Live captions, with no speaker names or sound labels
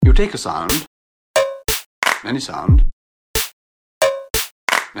You take a sound, any sound,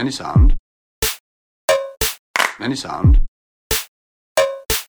 any sound, any sound,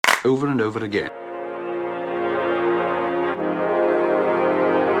 over and over again.